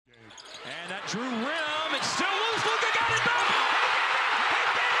Drew rim, it's still loose. Luka got it back. He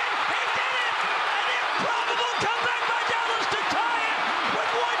did it. An improbable comeback by Dallas to tie it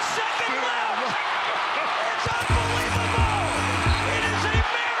with 1 second left. It's unbelievable. It is a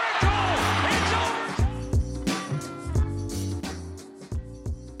miracle. It's over.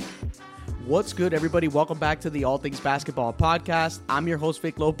 What's good, everybody? Welcome back to the All Things Basketball podcast. I'm your host,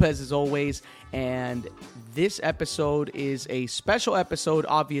 Vic Lopez, as always, and this episode is a special episode,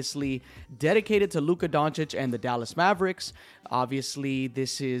 obviously, dedicated to Luka Doncic and the Dallas Mavericks. Obviously,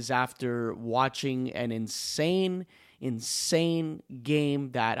 this is after watching an insane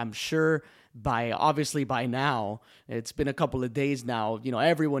game that I'm sure by now, it's been a couple of days now,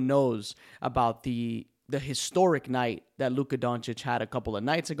 everyone knows about the historic night that Luka Doncic had a couple of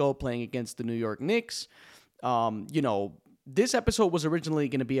nights ago playing against the New York Knicks. This episode was originally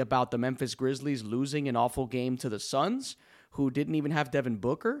going to be about the Memphis Grizzlies losing an awful game to the Suns, who didn't even have Devin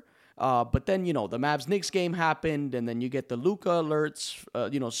Booker. But then, the Mavs-Knicks game happened, and then you get the Luka alerts,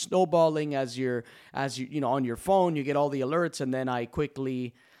 snowballing as you on your phone, you get all the alerts, and then I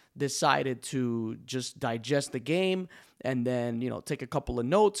quickly decided to just digest the game and then, take a couple of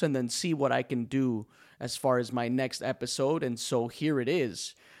notes and then see what I can do as far as my next episode. And so here it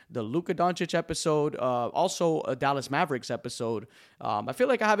is. The Luka Doncic episode, also a Dallas Mavericks episode. I feel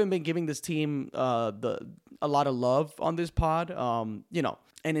like I haven't been giving this team a lot of love on this pod, and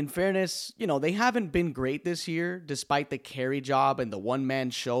in fairness, they haven't been great this year, despite the carry job and the one-man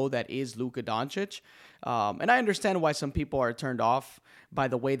show that is Luka Doncic. And I understand why some people are turned off by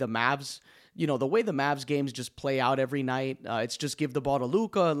the way the Mavs games just play out every night. It's just give the ball to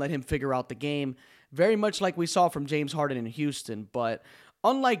Luka and let him figure out the game. Very much like we saw from James Harden in Houston, but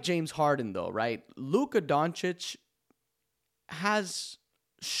unlike James Harden, though, right? Luka Doncic has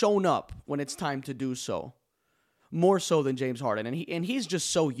shown up when it's time to do so, more so than James Harden, and he's just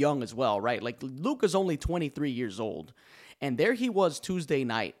so young as well, right? Like Luka's only 23 years old, and there he was Tuesday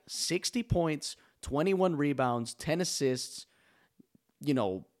night, 60 points, 21 rebounds, 10 assists.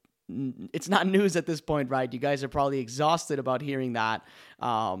 It's not news at this point, right? You guys are probably exhausted about hearing that.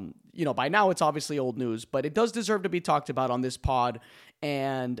 By now it's obviously old news, but it does deserve to be talked about on this pod.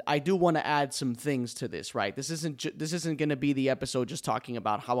 And I do want to add some things to this, right? This isn't going to be the episode just talking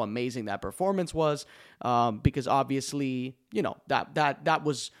about how amazing that performance was, because obviously, that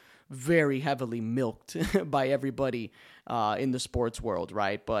was very heavily milked by everybody in the sports world,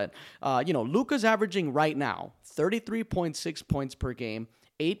 right? But Luka's averaging right now 33.6 points per game,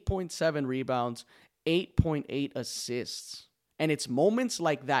 8.7 rebounds, 8.8 assists. And it's moments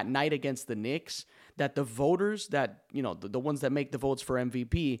like that night against the Knicks that the voters that, the ones that make the votes for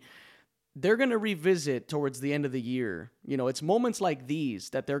MVP, they're going to revisit towards the end of the year. It's moments like these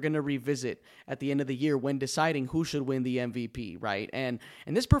that they're going to revisit at the end of the year when deciding who should win the MVP, right? And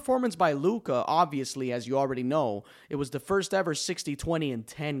this performance by Luka, obviously, as you already know, it was the first ever 60, 20, and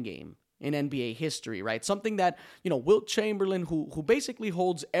 10 game in NBA history, right? Something that, Wilt Chamberlain, who basically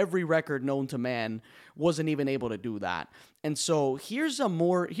holds every record known to man, wasn't even able to do that. And so here's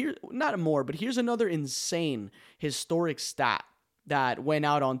another insane historic stat that went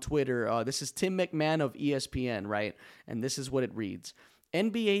out on Twitter. This is Tim McMahon of ESPN, right? And this is what it reads.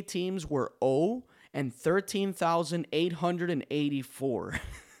 NBA teams were 0 and 13,884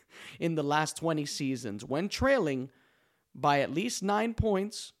 in the last 20 seasons when trailing by at least 9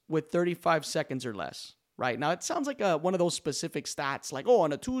 points with 35 seconds or less, right? Now, it sounds like one of those specific stats, like,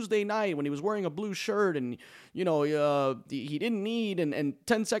 on a Tuesday night when he was wearing a blue shirt and, he didn't need and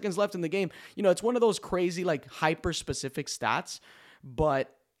 10 seconds left in the game. It's one of those crazy, like, hyper-specific stats,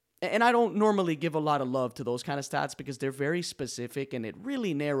 and I don't normally give a lot of love to those kind of stats because they're very specific and it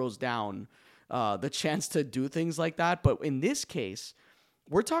really narrows down the chance to do things like that. But in this case,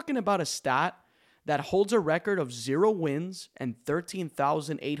 we're talking about a stat that holds a record of 0 wins and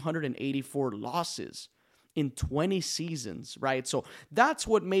 13,884 losses in 20 seasons, right? So that's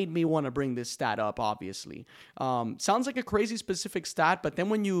what made me want to bring this stat up, obviously. Sounds like a crazy specific stat, but then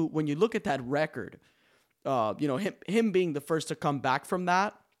when you look at that record, him being the first to come back from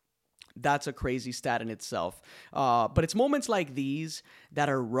that, that's a crazy stat in itself. But it's moments like these that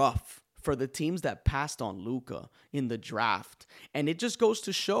are rough for the teams that passed on Luka in the draft. And it just goes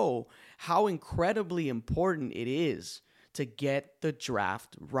to show how incredibly important it is to get the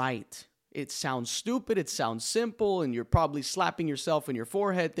draft right. It sounds stupid, it sounds simple, and you're probably slapping yourself in your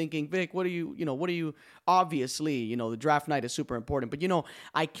forehead thinking, Vic, what are you, obviously, the draft night is super important. But,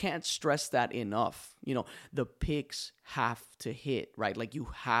 I can't stress that enough. The picks have to hit, right? Like, you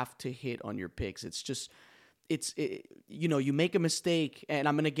have to hit on your picks. It's just, you make a mistake, and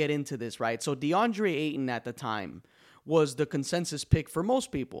I'm going to get into this, right? So DeAndre Ayton at the time was the consensus pick for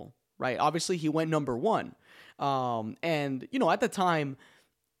most people, right? Obviously, he went number one. And, at the time,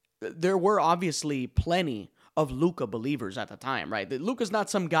 there were obviously plenty of Luka believers at the time, right? Luka's not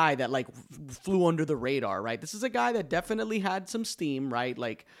some guy that like flew under the radar, right? This is a guy that definitely had some steam, right?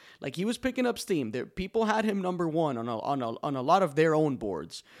 Like he was picking up steam. People had him number one on a lot of their own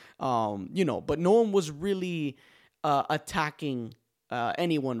boards, but no one was really attacking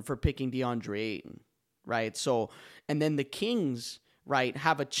anyone for picking DeAndre Ayton, right? So, and then the Kings, right,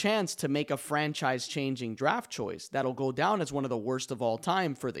 have a chance to make a franchise-changing draft choice that'll go down as one of the worst of all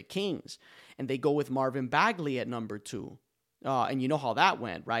time for the Kings. And they go with Marvin Bagley at number 2. And you know how that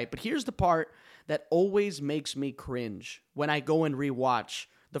went, right? But here's the part that always makes me cringe when I go and rewatch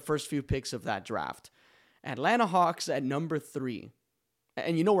the first few picks of that draft. Atlanta Hawks at number 3.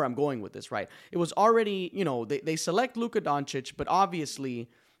 And you know where I'm going with this, right? It was already, they select Luka Doncic, but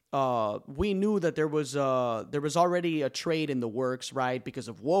obviously we knew that there was already a trade in the works, right? Because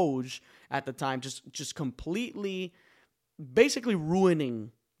of Woj at the time, just completely, basically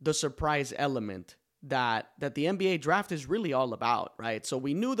ruining the surprise element that the NBA draft is really all about, right? So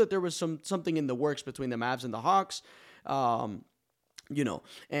we knew that there was something in the works between the Mavs and the Hawks, and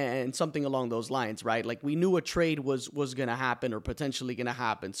something along those lines, right? Like we knew a trade was going to happen or potentially going to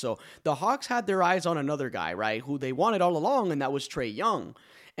happen. So the Hawks had their eyes on another guy, right? Who they wanted all along, and that was Trae Young.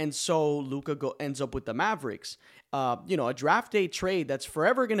 And so Luka ends up with the Mavericks. A draft day trade that's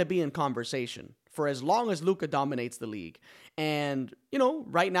forever going to be in conversation for as long as Luka dominates the league. And,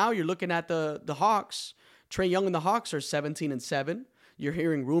 right now you're looking at the Hawks. Trae Young and the Hawks are 17-7. You're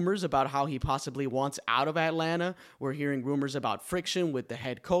hearing rumors about how he possibly wants out of Atlanta. We're hearing rumors about friction with the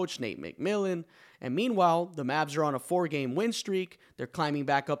head coach, Nate McMillan. And meanwhile, the Mavs are on a 4-game win streak. They're climbing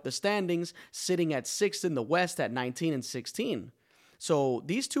back up the standings, sitting at 6th in the West at 19-16. So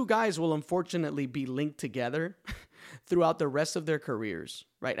these two guys will unfortunately be linked together throughout the rest of their careers,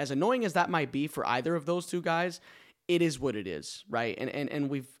 right? As annoying as that might be for either of those two guys, it is what it is, right?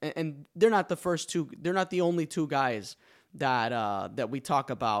 And they're not the first two. They're not the only two guys that we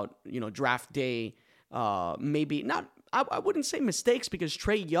talk about, draft day. Maybe not. I wouldn't say mistakes because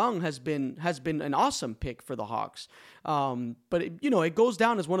Trae Young has been an awesome pick for the Hawks. But it goes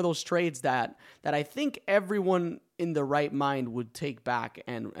down as one of those trades that I think everyone in the right mind would take back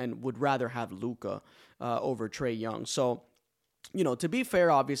and would rather have Luka over Trae Young. So, to be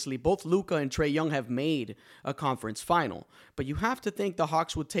fair, obviously, both Luka and Trae Young have made a conference final. But you have to think the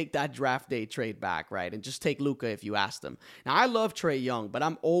Hawks would take that draft day trade back, right? And just take Luka if you ask them. Now, I love Trae Young, but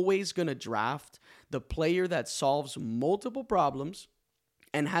I'm always going to draft the player that solves multiple problems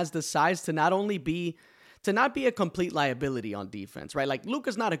and has the size to not be a complete liability on defense, right? Like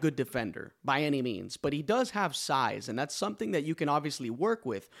Luka's not a good defender by any means, but he does have size, and that's something that you can obviously work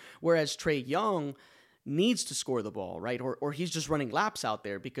with. Whereas Trae Young needs to score the ball, right? Or he's just running laps out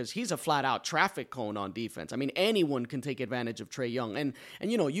there because he's a flat out traffic cone on defense. I mean, anyone can take advantage of Trae Young. And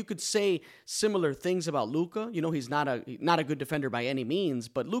you could say similar things about Luka. He's not a good defender by any means,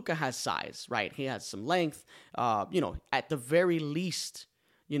 but Luka has size, right? He has some length. At the very least,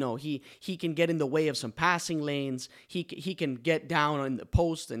 he can get in the way of some passing lanes. He can get down on the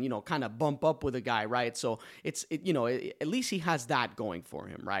post and, kind of bump up with a guy, right? So at least he has that going for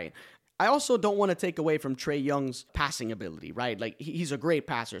him, right? I also don't want to take away from Trae Young's passing ability, right? Like, he's a great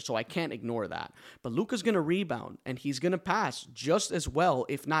passer, so I can't ignore that. But Luka's going to rebound, and he's going to pass just as well,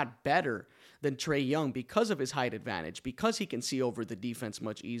 if not better, than Trae Young because of his height advantage, because he can see over the defense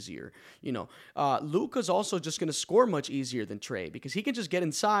much easier. Luka's also just going to score much easier than Trae because he can just get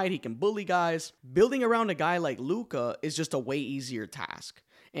inside, he can bully guys. Building around a guy like Luka is just a way easier task.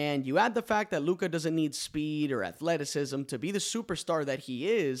 And you add the fact that Luka doesn't need speed or athleticism to be the superstar that he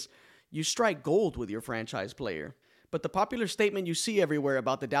is, you strike gold with your franchise player. But the popular statement you see everywhere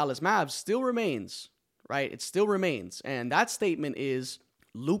about the Dallas Mavs still remains, right? It still remains. And that statement is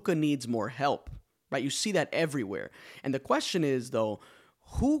Luka needs more help, right? You see that everywhere. And the question is, though,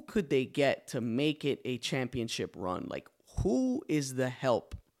 who could they get to make it a championship run? Like, who is the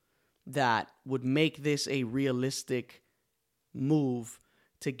help that would make this a realistic move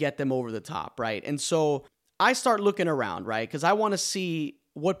to get them over the top, right? And so I start looking around, right? Because I want to see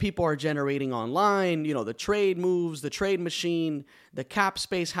what people are generating online, the trade moves, the trade machine, the cap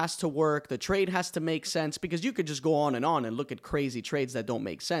space has to work, the trade has to make sense, because you could just go on and look at crazy trades that don't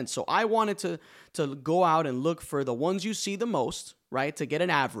make sense. So I wanted to go out and look for the ones you see the most, right, to get an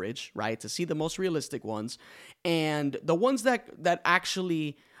average, right, to see the most realistic ones, and the ones that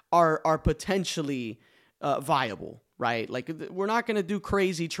actually are potentially viable, right? Like, we're not going to do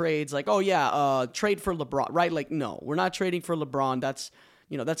crazy trades like, trade for LeBron, right? Like, no, we're not trading for LeBron. That's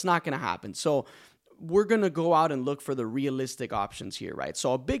not going to happen. So we're going to go out and look for the realistic options here, right?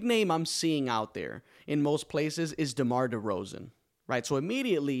 So a big name I'm seeing out there in most places is DeMar DeRozan, right? So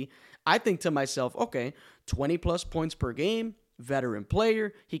immediately I think to myself, okay, 20 plus points per game, veteran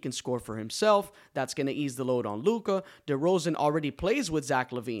player. He can score for himself. That's going to ease the load on Luka. DeRozan already plays with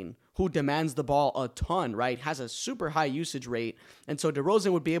Zach LaVine, who demands the ball a ton, right? Has a super high usage rate. And so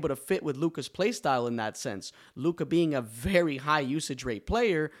DeRozan would be able to fit with Luka's play style in that sense. Luka being a very high usage rate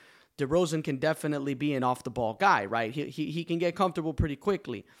player, DeRozan can definitely be an off-the-ball guy, right? He can get comfortable pretty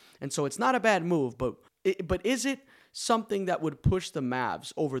quickly. And so it's not a bad move, but is it something that would push the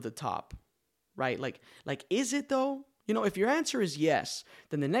Mavs over the top, right? Like is it though? You know, if your answer is yes,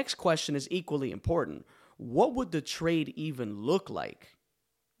 then the next question is equally important. What would the trade even look like?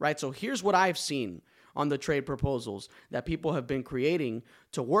 Right? So here's what I've seen on the trade proposals that people have been creating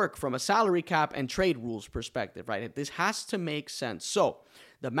to work from a salary cap and trade rules perspective, right? This has to make sense. So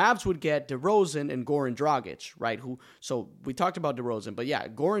the Mavs would get DeRozan and Goran Dragic, right? So we talked about DeRozan, but yeah,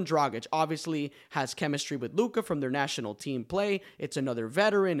 Goran Dragic obviously has chemistry with Luka from their national team play. It's another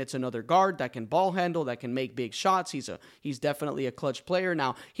veteran. It's another guard that can ball handle, that can make big shots. He's definitely a clutch player.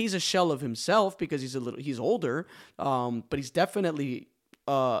 Now, he's a shell of himself because he's older, but he's definitely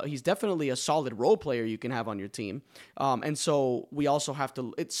a solid role player you can have on your team. And so we also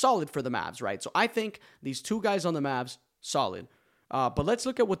it's solid for the Mavs, right? So I think these two guys on the Mavs, solid. But let's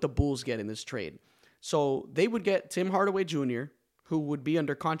look at what the Bulls get in this trade. So they would get Tim Hardaway Jr., who would be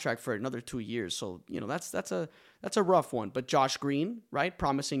under contract for another 2 years. So, you know, that's a rough one. But Josh Green, right?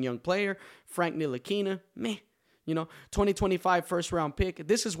 Promising young player. Frank Ntilikina, meh. You know, 2025 first round pick.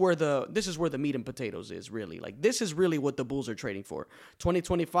 This is where the meat and potatoes is, really. Like, this is really what the Bulls are trading for.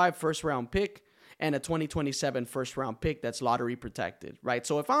 2025 first round pick and a 2027 first round pick that's lottery protected, right?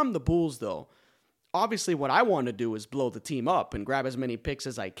 So if I'm the Bulls, though, obviously what I want to do is blow the team up and grab as many picks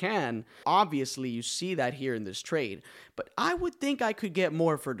as I can. Obviously, you see that here in this trade. But I would think I could get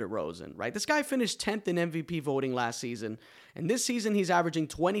more for DeRozan, right? This guy finished 10th in MVP voting last season, and this season he's averaging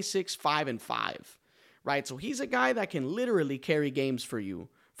 26, 5, and 5. Right, so he's a guy that can literally carry games for you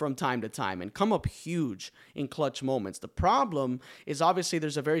from time to time and come up huge in clutch moments. The problem is obviously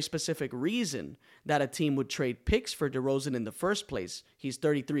there's a very specific reason that a team would trade picks for DeRozan in the first place. He's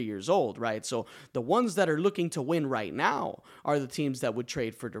 33 years old, right? So the ones that are looking to win right now are the teams that would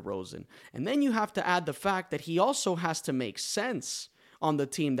trade for DeRozan. And then you have to add the fact that he also has to make sense on the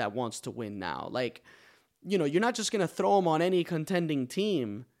team that wants to win now. Like, you know, you're not just going to throw him on any contending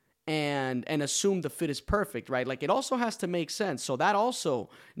team and assume the fit is perfect, right? Like, it also has to make sense. So that also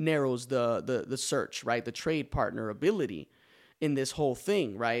narrows the search, right? The trade partner ability in this whole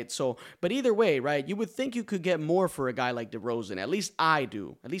thing, right? So, but either way, right, you would think you could get more for a guy like DeRozan. At least I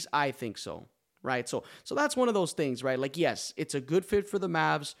do. At least I think so, right? So that's one of those things, right? Like, yes, it's a good fit for the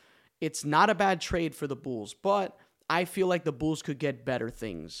Mavs. It's not a bad trade for the Bulls, but I feel like the Bulls could get better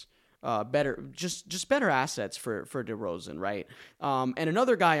things. Just better assets for DeRozan, right? And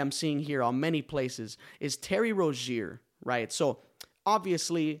another guy I'm seeing here on many places is Terry Rozier, right? So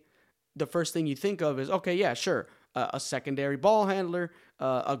obviously the first thing you think of is, okay, yeah, sure, a secondary ball handler,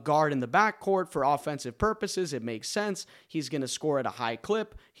 a guard in the backcourt for offensive purposes. It makes sense. He's going to score at a high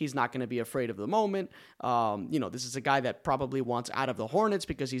clip. He's not going to be afraid of the moment. You know, this is a guy that probably wants out of the Hornets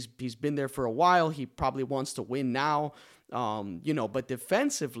because he's been there for a while. He probably wants to win now. You know, but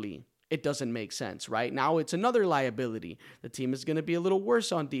defensively, it doesn't make sense, right? Now it's another liability. The team is going to be a little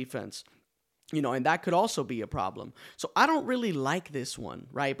worse on defense, you know, and that could also be a problem. So I don't really like this one,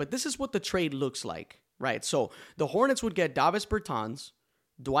 right? But this is what the trade looks like, right? So the Hornets would get Davis Bertans,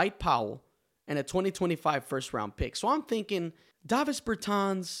 Dwight Powell, and a 2025 first round pick. So I'm thinking Davis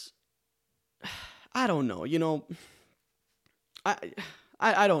Bertans, I don't know, you know,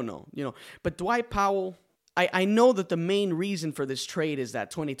 I don't know, you know, but Dwight Powell, I know that the main reason for this trade is that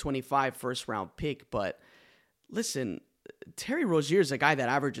 2025 first round pick, but listen, Terry Rozier is a guy that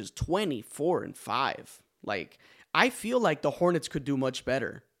averages 24 and 5. Like, I feel like the Hornets could do much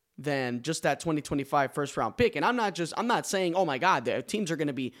better than just that 2025 first round pick. And I'm not saying, oh my God, the teams are going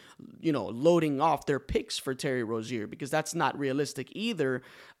to be, you know, loading off their picks for Terry Rozier, because that's not realistic either.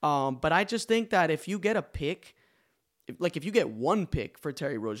 But I just think that if you get a pick, if you get one pick for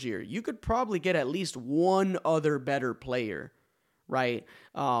Terry Rozier, you could probably get at least one other better player, right?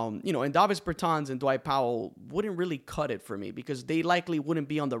 You know, and Davis Bertans and Dwight Powell wouldn't really cut it for me because they likely wouldn't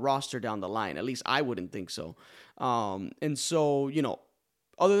be on the roster down the line. At least I wouldn't think so. And so, you know,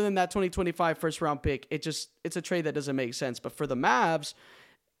 other than that 2025 first round pick, it's a trade that doesn't make sense. But for the Mavs,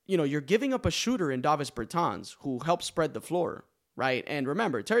 you know, you're giving up a shooter in Davis Bertans who helps spread the floor. right? And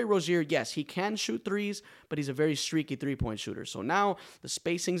remember, Terry Rozier, yes, he can shoot threes, but he's a very streaky three-point shooter. So now the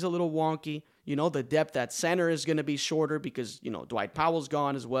spacing's a little wonky. The depth at center is going to be shorter because, Dwight Powell's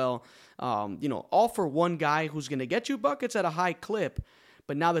gone as well. All for one guy who's going to get you buckets at a high clip.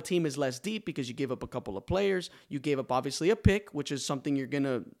 But now the team is less deep because you gave up a couple of players. You gave up, obviously, a pick, which is something you're going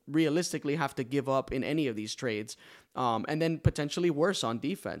to realistically have to give up in any of these trades. And then potentially worse on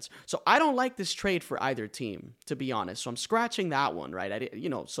defense. So I don't like this trade for either team, to be honest. So I'm scratching that one, right?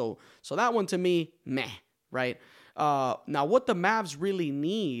 So that one to me, meh, right? Now, what the Mavs really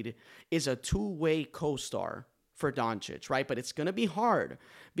need is a two-way co-star for Doncic, right? But it's going to be hard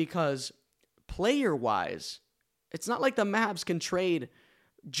because player-wise, it's not like the Mavs can trade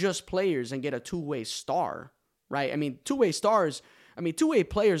just players and get a two-way star, right? I mean, two-way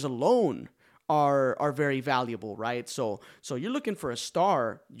players alone are very valuable, right? So you're looking for a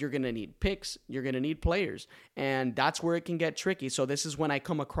star, you're going to need picks, you're going to need players, and that's where it can get tricky. So this is when I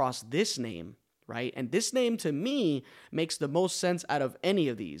come across this name, right? And this name to me makes the most sense out of any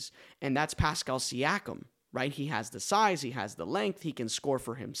of these, and that's Pascal Siakam. Right? He has the size, he has the length, he can score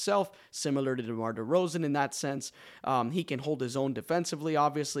for himself, similar to DeMar DeRozan in that sense. He can hold his own defensively,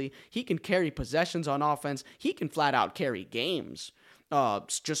 obviously. He can carry possessions on offense. He can flat out carry games.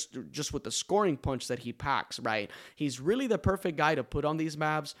 Just with the scoring punch that he packs, right? He's really the perfect guy to put on these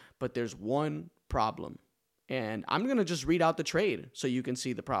Mavs, but there's one problem. And I'm going to just read out the trade so you can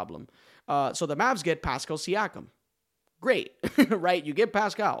see the problem. So the Mavs get Pascal Siakam. Great, right? You get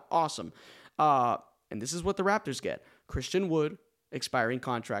Pascal. Awesome. And this is what the Raptors get. Christian Wood, expiring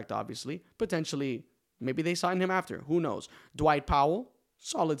contract, obviously. Potentially, maybe they sign him after. Who knows? Dwight Powell,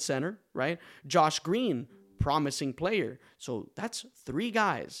 solid center, right? Josh Green, promising player. So that's three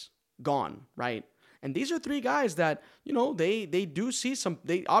guys gone, right? And these are three guys that, they do see some,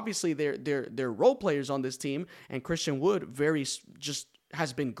 they're role players on this team. And Christian Wood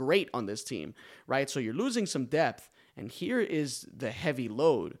has been great on this team, right? So you're losing some depth. And here is the heavy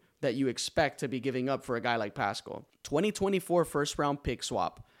load that you expect to be giving up for a guy like Pascal. 2024 first-round pick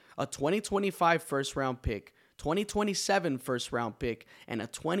swap, a 2025 first-round pick, 2027 first-round pick, and a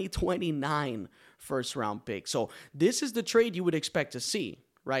 2029 first-round pick. So this is the trade you would expect to see,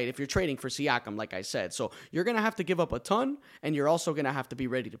 right, if you're trading for Siakam, like I said. So you're going to have to give up a ton, and you're also going to have to be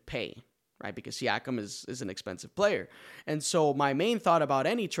ready to pay, right, because Siakam is an expensive player. And so my main thought about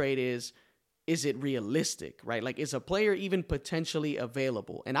any trade is it realistic, right? Like, is a player even potentially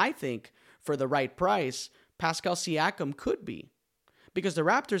available? And I think for the right price, Pascal Siakam could be, because the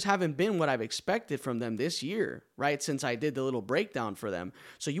Raptors haven't been what I've expected from them this year, right? Since I did the little breakdown for them.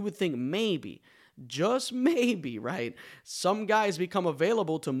 So you would think maybe, just maybe, right, some guys become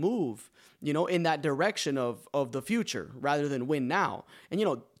available to move, in that direction of the future rather than win now. And,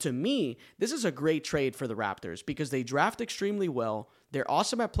 to me, this is a great trade for the Raptors because they draft extremely well. They're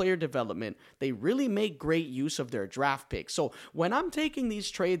awesome at player development. They really make great use of their draft picks. So when I'm taking these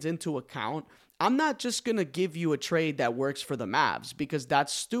trades into account, I'm not just going to give you a trade that works for the Mavs because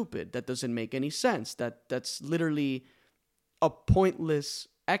that's stupid. That doesn't make any sense. That's literally a pointless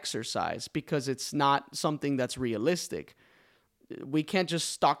exercise because it's not something that's realistic. We can't just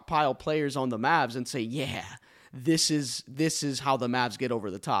stockpile players on the Mavs and say, yeah, this is how the Mavs get over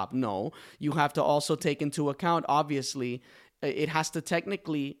the top. No, you have to also take into account, obviously, it has to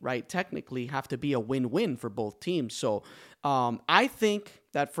technically have to be a win-win for both teams. So I think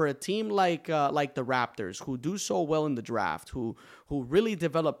that for a team like the Raptors, who do so well in the draft, who really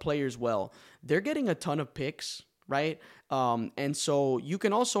develop players well, they're getting a ton of picks, right? And so you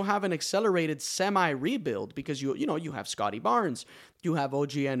can also have an accelerated semi-rebuild because you have Scotty Barnes, you have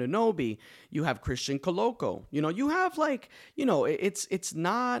OG Anunoby, you have Christian Coloco, you have it's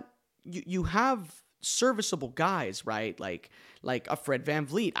not you have serviceable guys, right? Like a Fred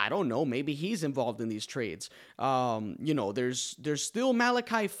VanVleet. I don't know. Maybe he's involved in these trades. There's still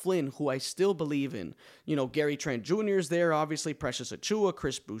Malachi Flynn, who I still believe in. Gary Trent Jr. is there, obviously. Precious Achua,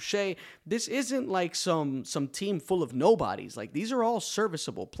 Chris Boucher. This isn't like some team full of nobodies. Like, these are all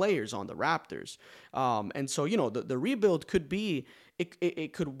serviceable players on the Raptors. And so, the rebuild could be,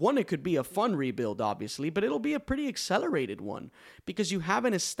 it could be a fun rebuild, obviously, but it'll be a pretty accelerated one because you have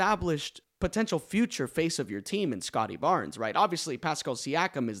an established potential future face of your team in Scotty Barnes, right? Obviously, Pascal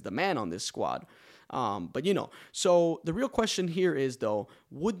Siakam is the man on this squad. But so the real question here is, though,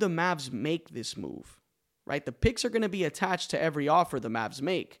 would the Mavs make this move, right? The picks are going to be attached to every offer the Mavs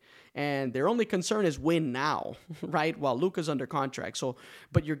make, and their only concern is win now, right? While Luka's under contract. So,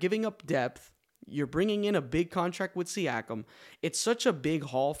 but you're giving up depth. You're bringing in a big contract with Siakam. It's such a big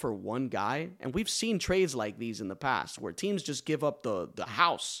haul for one guy, and we've seen trades like these in the past where teams just give up the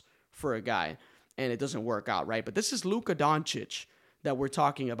house for a guy. and it doesn't work out, right? But this is Luka Doncic that we're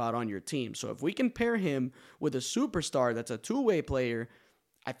talking about on your team. So if we can pair him with a superstar that's a two-way player,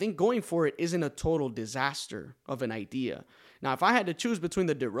 I think going for it isn't a total disaster of an idea. Now, if I had to choose between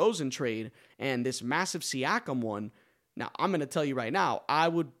the DeRozan trade and this massive Siakam one, now I'm going to tell you right now, I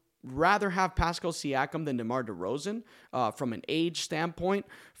would rather have Pascal Siakam than DeMar DeRozan from an age standpoint,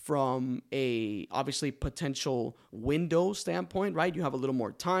 from a obviously potential window standpoint, right? You have a little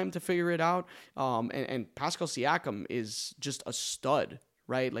more time to figure it out. And Pascal Siakam is just a stud,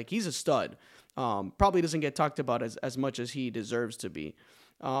 right? Like, he's a stud. Probably doesn't get talked about as much as he deserves to be.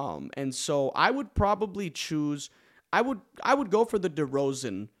 And so I would probably choose, I would go for the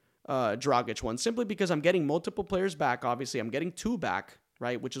DeRozan Dragic one, simply because I'm getting multiple players back. Obviously, I'm getting 2 back,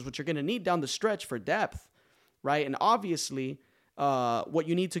 right? Which is what you're going to need down the stretch for depth, right? And obviously, what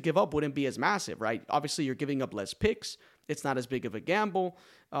you need to give up wouldn't be as massive, right? Obviously, you're giving up less picks. It's not as big of a gamble,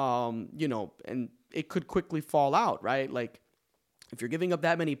 and it could quickly fall out, right? Like, if you're giving up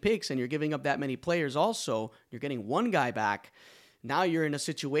that many picks and you're giving up that many players also, you're getting one guy back. Now you're in a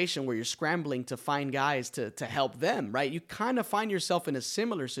situation where you're scrambling to find guys to help them, right? You kind of find yourself in a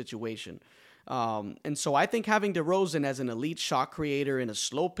similar situation. And so I think having DeRozan as an elite shot creator in a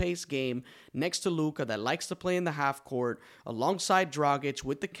slow-paced game next to Luka that likes to play in the half court, alongside Dragic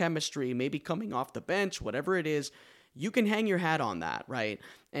with the chemistry, maybe coming off the bench, whatever it is, you can hang your hat on that, right?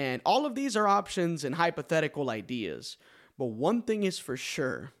 And all of these are options and hypothetical ideas. But one thing is for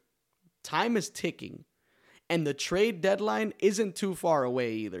sure, time is ticking. And the trade deadline isn't too far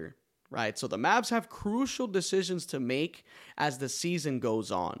away either, right? So the Mavs have crucial decisions to make as the season goes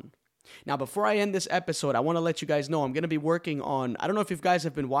on. Now, before I end this episode, I want to let you guys know I'm going to be working on, I don't know if you guys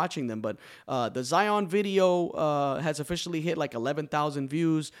have been watching them, but the Zion video has officially hit like 11,000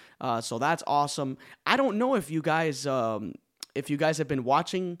 views. So that's awesome. I don't know if you guys have been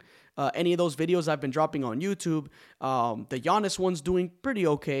watching any of those videos I've been dropping on YouTube. The Giannis one's doing pretty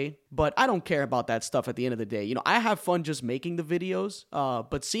okay, but I don't care about that stuff at the end of the day. You know, I have fun just making the videos,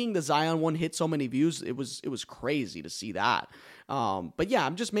 but seeing the Zion one hit so many views, it was crazy to see that. But yeah,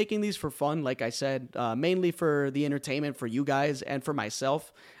 I'm just making these for fun, like I said, mainly for the entertainment for you guys and for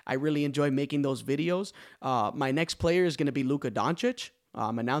myself. I really enjoy making those videos. My next player is going to be Luka Doncic.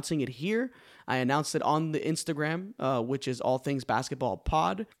 I'm announcing it here. I announced it on the Instagram, which is All Things Basketball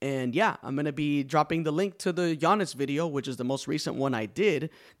Pod. And yeah, I'm going to be dropping the link to the Giannis video, which is the most recent one I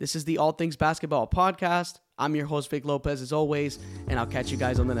did. This is the All Things Basketball Podcast. I'm your host, Vic Lopez, as always, and I'll catch you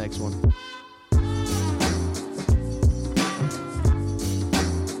guys on the next one.